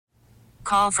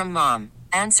call from mom.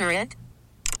 Answer it.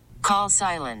 Call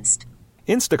silenced.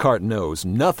 Instacart knows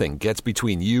nothing gets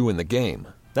between you and the game.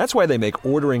 That's why they make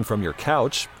ordering from your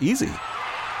couch easy.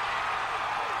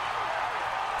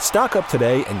 Stock up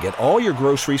today and get all your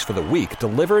groceries for the week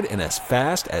delivered in as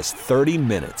fast as 30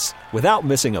 minutes without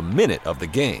missing a minute of the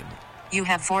game. You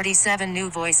have 47 new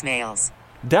voicemails.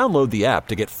 Download the app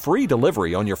to get free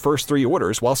delivery on your first 3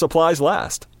 orders while supplies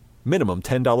last. Minimum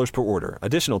 $10 per order.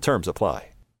 Additional terms apply.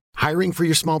 Hiring for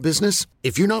your small business?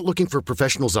 If you're not looking for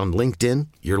professionals on LinkedIn,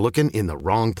 you're looking in the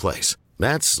wrong place.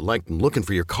 That's like looking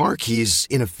for your car keys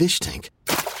in a fish tank.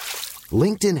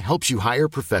 LinkedIn helps you hire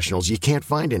professionals you can't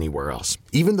find anywhere else,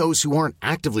 even those who aren't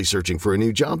actively searching for a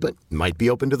new job but might be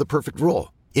open to the perfect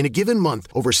role. In a given month,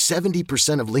 over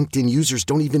 70% of LinkedIn users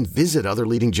don't even visit other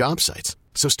leading job sites.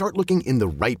 So start looking in the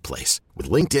right place. With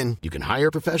LinkedIn, you can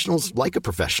hire professionals like a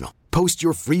professional. Post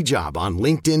your free job on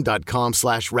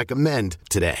linkedin.com/recommend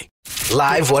today.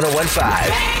 Live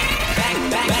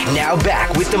 101.5. Now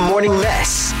back with the morning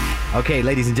mess. Okay,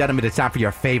 ladies and gentlemen, it's time for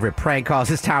your favorite prank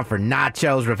calls. It's time for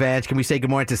Nachoo's Revenge. Can we say good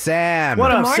morning to Sam?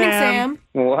 What up, Good morning, Sam?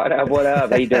 What up, what up?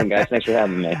 How you doing, guys? Thanks for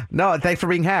having me. No, thanks for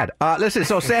being had. Listen,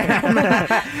 so Sam,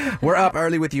 we're up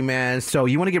early with you, man. So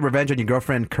you want to get revenge on your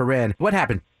girlfriend, Corinne. What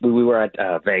happened? We were at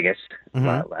Vegas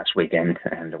last weekend,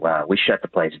 and we shut the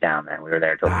place down, man. We were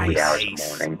there till 3 hours in the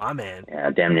morning. My man.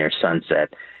 Damn near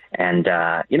sunset. And,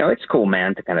 it's cool,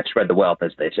 man, to kind of spread the wealth,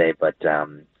 as they say. But I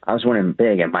was winning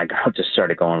big, and my girl just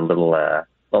started going a little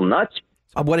nuts.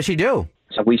 What did she do?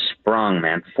 So we sprung,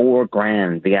 man,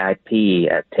 $4,000 VIP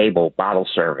at table bottle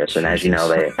service. And as you know,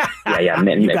 You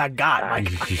got Mike.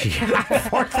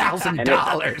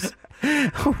 $4,000.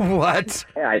 What?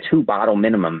 Yeah, 2 bottle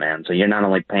minimum, man. So you're not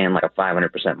only paying like a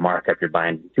 500% markup, you're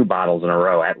buying 2 bottles in a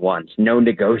row at once. No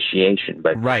negotiation.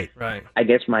 But Right. I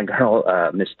guess my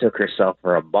girl mistook herself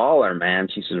for a baller, man.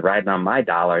 She was riding on my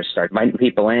dollars, started inviting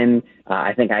people in.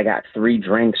 I think I got 3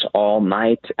 drinks all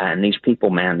night. And these people,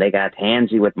 man, they got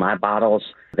handsy with my bottles.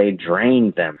 They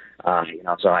drained them.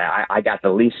 So I got the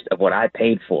least of what I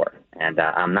paid for. And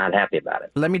I'm not happy about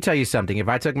it. Let me tell you something. If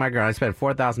I took my girl, I spent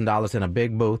 $4,000 in a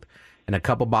big booth and a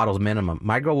couple bottles minimum,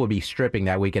 my girl would be stripping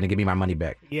that weekend and give me my money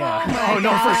back. Yeah. Oh,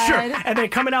 no, God. for sure. And they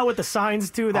coming out with the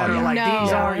signs, too, that are like, No.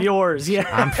 these are yours. Yeah.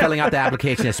 I'm filling out the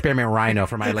application as Spearmint Rhino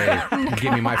for my lady.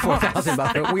 Give me my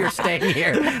 $4,000. We are staying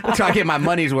here until I get my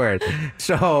money's worth.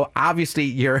 So obviously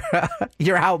you're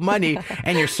out money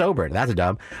and you're sober. That's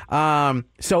dumb.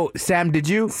 So Sam, did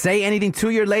you say anything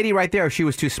to your lady right there, or she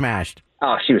was too smashed?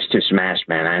 Oh, she was too smashed,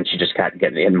 man, and she just kept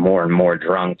getting in more and more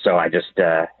drunk. So I just,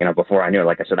 before I knew it,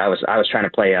 like I said, I was trying to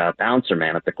play bouncer,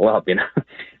 man, at the club,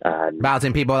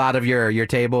 Bouncing people out of your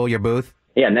table, your booth?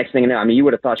 Yeah, next thing you know, I mean, you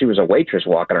would have thought she was a waitress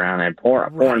walking around and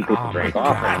pouring people drink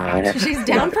off. She's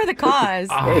down for the cause.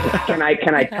 Hey, can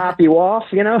I top you off,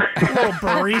 A little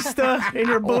barista in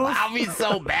your booth? I'll be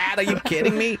so bad. Are you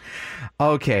kidding me?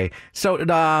 Okay. So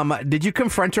did you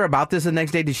confront her about this the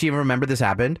next day? Did she even remember this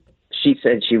happened? She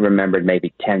said she remembered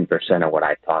maybe 10% of what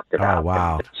I talked about. Oh,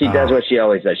 wow. She does what she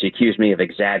always does. She accused me of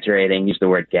exaggerating, used the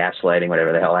word gaslighting,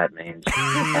 whatever the hell that means.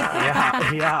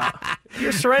 Yeah.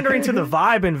 You're surrendering to the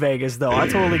vibe in Vegas, though. I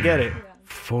totally get it.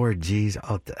 4 G's.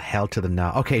 Oh, hell to the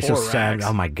no. Okay, so 4 Sam, rags.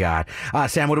 oh my God.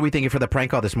 Sam, what are we thinking for the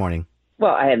prank call this morning?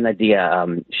 Well, I had an idea.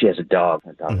 She has a dog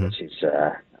that she's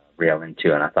real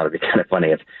into, and I thought it'd be kind of funny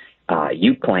if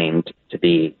you claimed to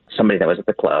be somebody that was at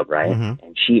the club, right?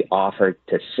 And she offered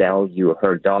to sell you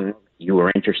her dog. You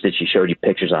were interested. She showed you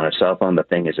pictures on her cell phone. The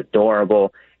thing is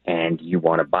adorable, and you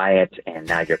want to buy it. And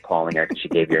now you're calling her because she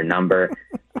gave you her number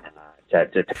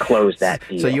to close that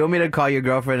deal. So you want me to call your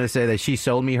girlfriend and say that she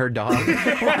sold me her dog?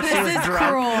 This is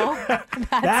cruel.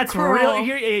 That's cruel.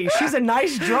 really. She's a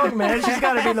nice drunk, man. She's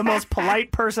got to be the most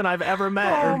polite person I've ever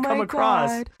met or come across.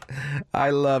 God.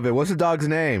 I love it. What's the dog's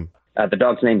name? The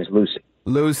dog's name is Lucy.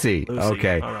 Lucy.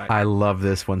 Okay. All right. I love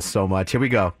this one so much. Here we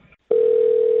go.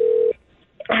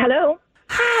 Hello.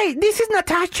 Hi, this is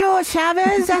Natasha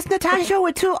Chavez. That's Natasha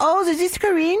with 2 O's. Is this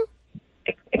Corinne?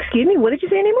 Excuse me, what did you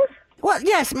say your name was? Well,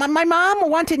 yes, my mom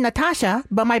wanted Natasha,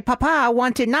 but my papa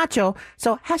wanted Nacho.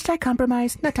 So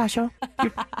 #compromise, Natasha.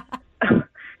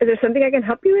 Is there something I can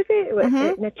help you with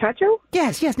it? Nachoo?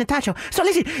 Yes, Natasha. So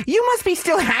listen, you must be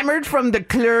still hammered from the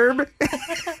club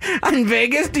in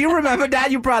Vegas. Do you remember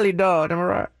that? You probably don't. Am I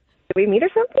right? Did we meet or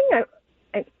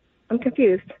something? I'm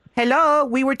confused. Hello,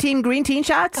 we were team green tea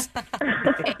shots.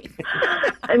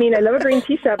 I mean, I love a green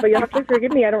tea shot, but you'll have to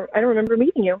forgive me. I don't remember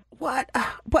meeting you. What?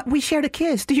 What? We shared a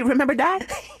kiss. Do you remember that?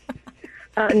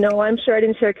 No, I'm sure I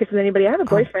didn't share a kiss with anybody. I have a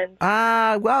boyfriend.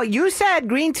 Well, you said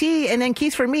green tea and then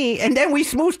kiss for me, and then we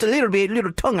smooched a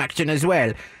little tongue action as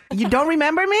well. You don't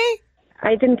remember me?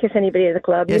 I didn't kiss anybody at the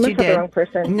club. Yes, you you must have did. the wrong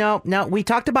person. No. We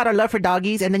talked about our love for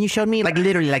doggies, and then you showed me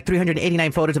literally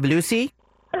 389 photos of Lucy.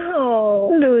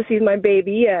 Oh, Lucy's my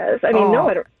baby. Yes. I mean, no,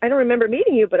 I don't remember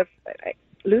meeting you, but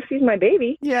Lucy's my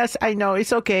baby. Yes, I know.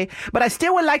 It's okay, but I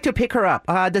still would like to pick her up.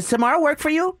 Does tomorrow work for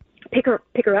you? Pick her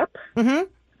up? Mm-hmm.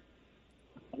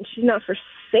 She's not for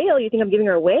sale. You think I'm giving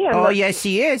her away? Yes,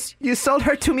 she is. You sold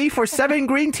her to me for 7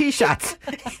 green T-shirts.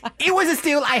 It was a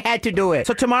steal. I had to do it.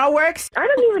 So tomorrow works? I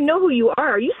don't even know who you are.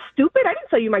 Are you stupid? I didn't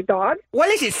sell you my dog. What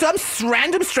is it? Some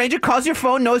random stranger calls your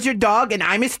phone, knows your dog, and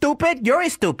I'm stupid? You're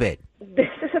stupid. This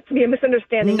has to be a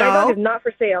misunderstanding. No. My dog is not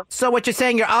for sale. So what you're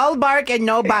saying, you're all bark and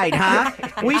no bite, huh?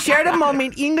 We shared a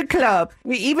moment in the club.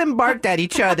 We even barked at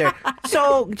each other.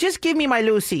 So just give me my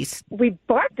Lucy's. We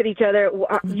barked at each other.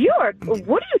 What are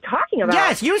you talking about?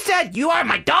 Yes, you said you are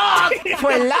my dog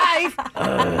for life.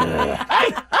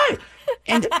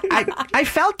 And I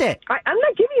felt it. I'm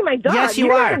not giving you my dog. Yes, you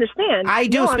don't are. Understand? I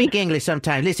do speak English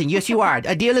sometimes. Listen, yes, you are.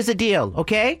 A deal is a deal,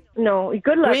 okay? No,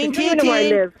 good luck. Green You don't know where I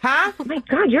live. Huh? Oh, my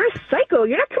God, you're a psycho.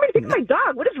 You're not coming to pick my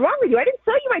dog. What is wrong with you? I didn't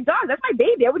sell you my dog. That's my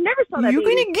baby. I would never sell that You're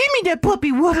baby. going to give me that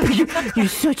puppy whoopee. You're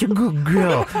such a good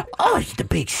girl. Oh, it's the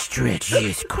big stretch.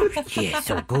 Yes, yes,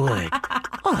 so good.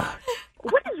 Oh.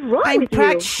 What is wrong with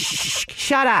you?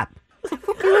 Shut up.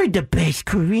 You're the best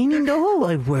Corinne in the whole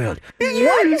wide world.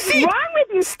 What is wrong with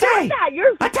you? Stop that.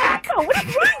 You're a psycho. What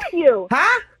is wrong with you?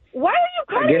 Huh? Why are you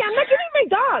calling me? I'm not giving you my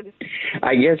dog.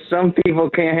 I guess some people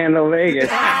can't handle Vegas.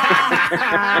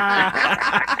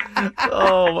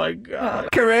 Oh, my God.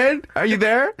 Corinne, are you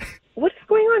there? What's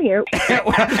going on here?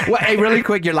 Well, hey, really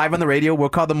quick, you're live on the radio. We'll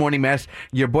call the Morning Mess.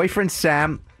 Your boyfriend,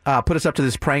 Sam, put us up to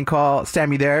this prank call.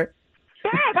 Sam, you there?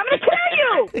 Sam, I'm going to kill you.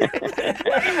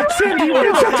 Sam, you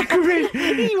want to talk to Corinne?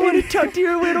 You want to talk to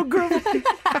your little girl?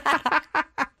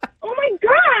 Oh, my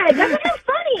God. That's not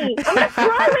funny. I'm going to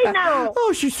cry right now.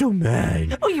 Oh, she's so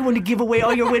mad. Oh, you want to give away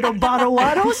all your little bottle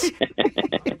bottles?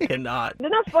 Cannot. They're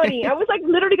not funny. I was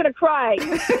literally going to cry.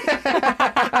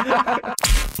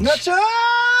 Nachoo!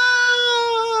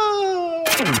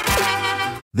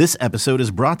 This episode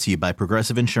is brought to you by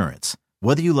Progressive Insurance.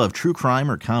 Whether you love true crime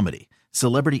or comedy,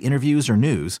 celebrity interviews or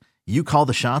news, you call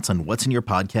the shots on what's in your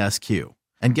podcast queue.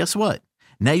 And guess what?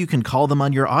 Now you can call them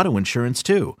on your auto insurance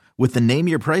too with the Name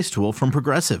Your Price tool from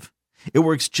Progressive. It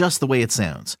works just the way it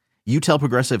sounds. You tell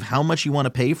Progressive how much you want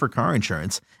to pay for car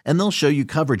insurance, and they'll show you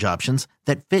coverage options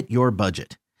that fit your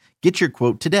budget. Get your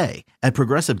quote today at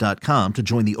Progressive.com to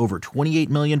join the over 28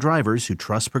 million drivers who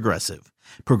trust Progressive.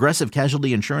 Progressive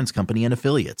Casualty Insurance Company and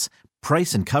Affiliates.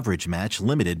 Price and coverage match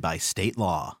limited by state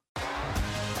law.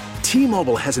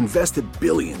 T-Mobile has invested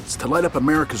billions to light up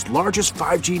America's largest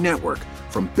 5G network,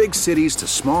 from big cities to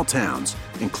small towns,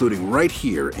 including right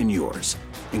here in yours.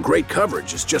 And great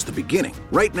coverage is just the beginning.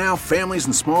 Right now, families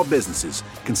and small businesses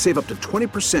can save up to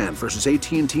 20% versus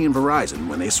AT&T and Verizon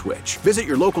when they switch. Visit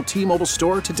your local T-Mobile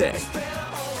store today.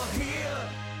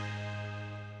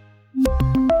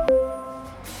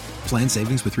 Plan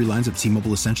savings with 3 lines of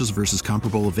T-Mobile Essentials versus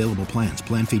comparable available plans.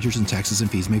 Plan features and taxes and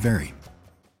fees may vary.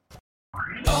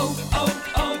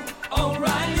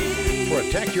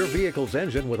 Protect your vehicle's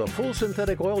engine with a full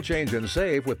synthetic oil change and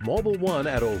save with Mobile One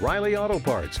at O'Reilly Auto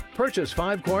Parts. Purchase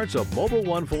 5 quarts of Mobile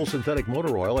One full synthetic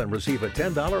motor oil and receive a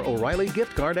 $10 O'Reilly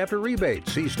gift card after rebate.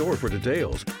 See store for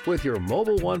details. With your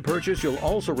Mobile One purchase, you'll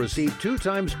also receive 2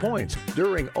 times points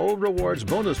during O Rewards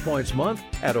Bonus Points Month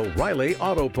at O'Reilly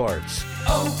Auto Parts.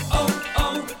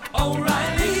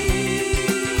 O'Reilly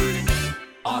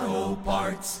Auto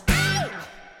Parts.